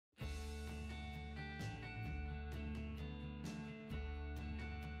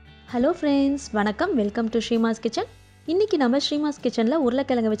Hello friends, வணக்கம். Welcome to Sreema's kitchen. இன்றைக்கி நம்ம ஸ்ரீமாஸ் கிச்சனில்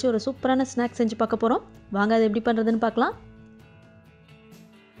உருளைக்கிழங்கு வச்சு ஒரு சூப்பரான ஸ்நாக்ஸ் செஞ்சு பார்க்க போகிறோம். வாங்க அது எப்படி பண்ணுறதுன்னு பார்க்கலாம்.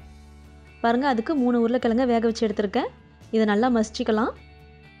 பாருங்கள், அதுக்கு 3 உருளைக்கிழங்கை வேக வச்சு எடுத்துருக்கேன். இதை நல்லா மசிச்சுக்கலாம்.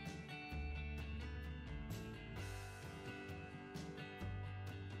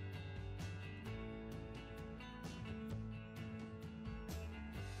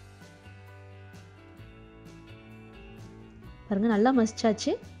 பாருங்கள், நல்லா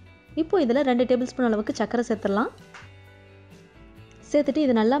மசிச்சாச்சு. இப்போ இதில் 2 டேபிள் ஸ்பூன் அளவுக்கு சர்க்கரை சேர்த்துடலாம். சேர்த்துட்டு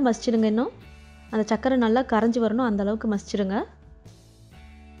இது நல்லா மசிச்சிடுங்க. இன்னும் அந்த சர்க்கரை நல்லா கரைஞ்சி வரணும், அந்த அளவுக்கு மசிச்சிடுங்க.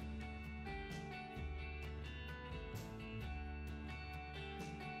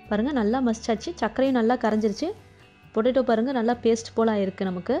 பாருங்கள், நல்லா மசிச்சாச்சு. சர்க்கரையும் நல்லா கரைஞ்சிருச்சு. பொட்டேட்டோ பாருங்கள், நல்லா பேஸ்ட் போல்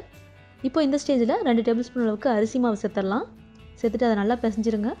ஆகிருக்கு நமக்கு. இப்போ இந்த ஸ்டேஜில் 2 டேபிள் ஸ்பூன் அளவுக்கு அரிசி மாவு சேர்த்துடலாம். சேர்த்துட்டு அதை நல்லா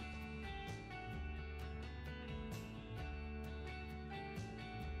பிசைஞ்சிருங்க.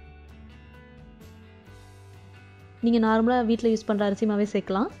 நீங்கள் நார்மலாக வீட்டில் யூஸ் பண்ணுற அரிசி மாவே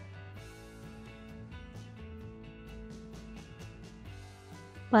சேர்க்கலாம்.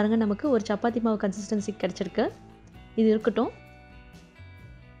 பாருங்கள், நமக்கு ஒரு சப்பாத்தி மாவு கன்சிஸ்டன்சி கிடச்சிருக்கு. இது இருக்கட்டும்.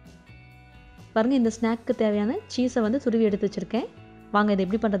 பாருங்கள், இந்த ஸ்நாக்கு தேவையான சீஸை வந்து துருவி எடுத்து வச்சுருக்கேன். வாங்க இதை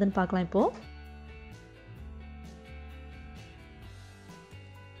எப்படி பண்ணுறதுன்னு பார்க்கலாம். இப்போது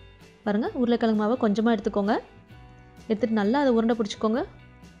பாருங்கள், உருளைக்கிழங்கு மாவை கொஞ்சமாக எடுத்துக்கோங்க. எடுத்துகிட்டு நல்லா அதை உருண்டை பிடிச்சிக்கோங்க.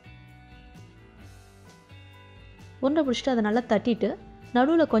 உருண்டை பிடிச்சிட்டு அதை நல்லா தட்டிட்டு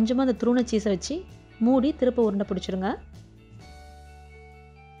நடுவில் கொஞ்சமாக அந்த துருண சீஸை வச்சு மூடி திருப்ப உருண்டை பிடிச்சிருங்க.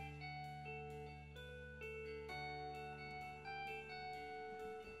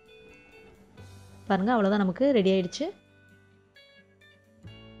 பாருங்கள், அவ்வளோதான், நமக்கு ரெடி ஆயிடுச்சு.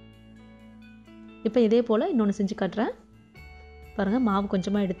 இப்போ இதே போல் இன்னொன்று செஞ்சு காட்டுறேன். பாருங்கள், மாவு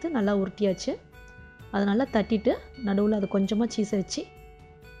கொஞ்சமாக எடுத்து நல்லா உருட்டியாச்சு. அதை நல்லா தட்டிட்டு நடுவில் அது கொஞ்சமாக சீஸை வச்சு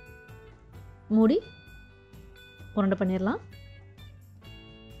மூடி உருண்டை பண்ணிடலாம்.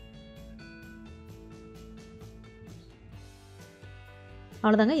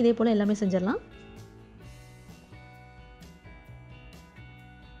 அவ்வளோதாங்க, இதே போல் எல்லாமே செஞ்சிடலாம்.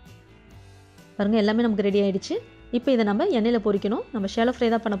 பாருங்கள், எல்லாமே நமக்கு ரெடி ஆகிடுச்சு. இப்போ இதை நம்ம எண்ணெயில் பொரிக்கணும். நம்ம ஷாலோ ஃப்ரை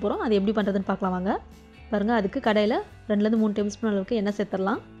தான் பண்ண போகிறோம். அது எப்படி பண்ணுறதுன்னு பார்க்கலாம் வாங்க. பாருங்கள், அதுக்கு கடையில் 2லேருந்து 3 டேபிள் ஸ்பூன் அளவுக்கு எண்ணெய்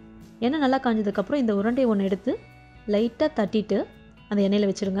சேர்த்துடலாம். எண்ணெய் நல்லா காஞ்சதுக்கப்புறம் இந்த உருண்டையை ஒன்று எடுத்து லைட்டாக தட்டிட்டு அந்த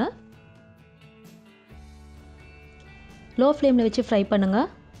எண்ணெயில் வச்சுருங்க. லோ ஃப்ளேமில் வச்சு ஃப்ரை பண்ணுங்கள்.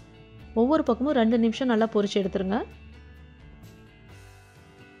 ஒவ்வொரு பக்கமும் 2 நிமிஷம் நல்லா பொரிச்சு எடுத்துருங்க.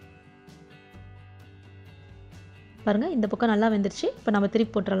 பாருங்கள், இந்த பக்கம் நல்லா வெந்துருச்சு. இப்போ நம்ம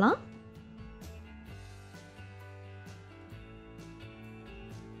திருப்பி போட்டுடலாம்.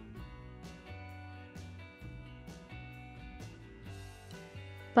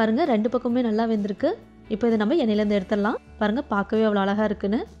 பாருங்கள், 2 பக்கமுமே நல்லா வெந்திருக்கு. இப்போ இதை நம்ம எண்ணெயிலேருந்து எடுத்துடலாம். பாருங்கள், பார்க்கவே அவ்வளோ அழகாக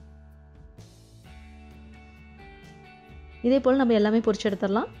இருக்குன்னு. இதே போல் நம்ம எல்லாமே பொரிச்சு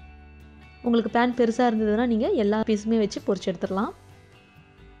எடுத்துடலாம். உங்களுக்கு பேன் பெருசாக இருந்ததுன்னா நீங்கள் எல்லா பீஸுமே வச்சு பொரிச்சு எடுத்துடலாம்.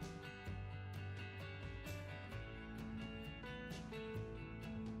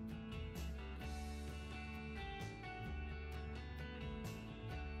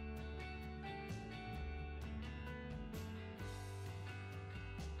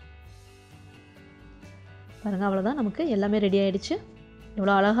 பாருங்கள், அவ்வளோதான், நமக்கு எல்லாமே ரெடி ஆகிடுச்சு.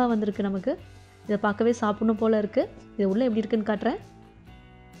 எவ்வளோ அழகாக வந்திருக்கு நமக்கு. இதை பார்க்கவே சாப்பிடணும் போல் இருக்குது. இது உள்ளே எப்படி இருக்குன்னு காட்டுறேன்.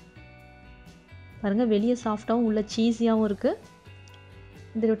 பாருங்கள், வெளியே சாஃப்டாகவும் உள்ள சீஸியாகவும் இருக்குது.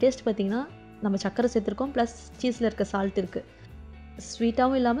 இதோட டேஸ்ட் பார்த்திங்கன்னா நம்ம சக்கரை சேர்த்துருக்கோம், ப்ளஸ் சீஸில் இருக்க சால்ட் இருக்குது.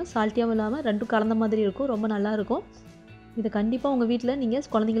 ஸ்வீட்டாகவும் இல்லாமல் சால்ட்டியாகவும் இல்லாமல் ரெண்டும் கலந்த மாதிரி இருக்கும். ரொம்ப நல்லாயிருக்கும். இதை கண்டிப்பாக உங்கள் வீட்டில்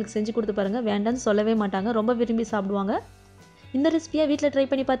நீங்கள் குழந்தைங்களுக்கு செஞ்சு கொடுத்து பாருங்கள். வேண்டான்னு சொல்லவே மாட்டாங்க, ரொம்ப விரும்பி சாப்பிடுவாங்க. இந்த ரெசிபியை வீட்டில் ட்ரை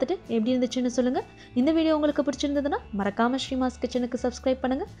பண்ணி பார்த்துட்டு எப்படி இருந்துச்சுன்னு சொல்லுங்கள். இந்த வீடியோ உங்களுக்கு பிடிச்சிருந்ததுன்னா மறக்காமல் ஸ்ரீமாஸ் கிச்சனுக்கு சப்ஸ்கிரைப்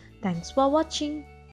பண்ணுங்கள். தேங்க்ஸ் ஃபார் வாட்சிங்.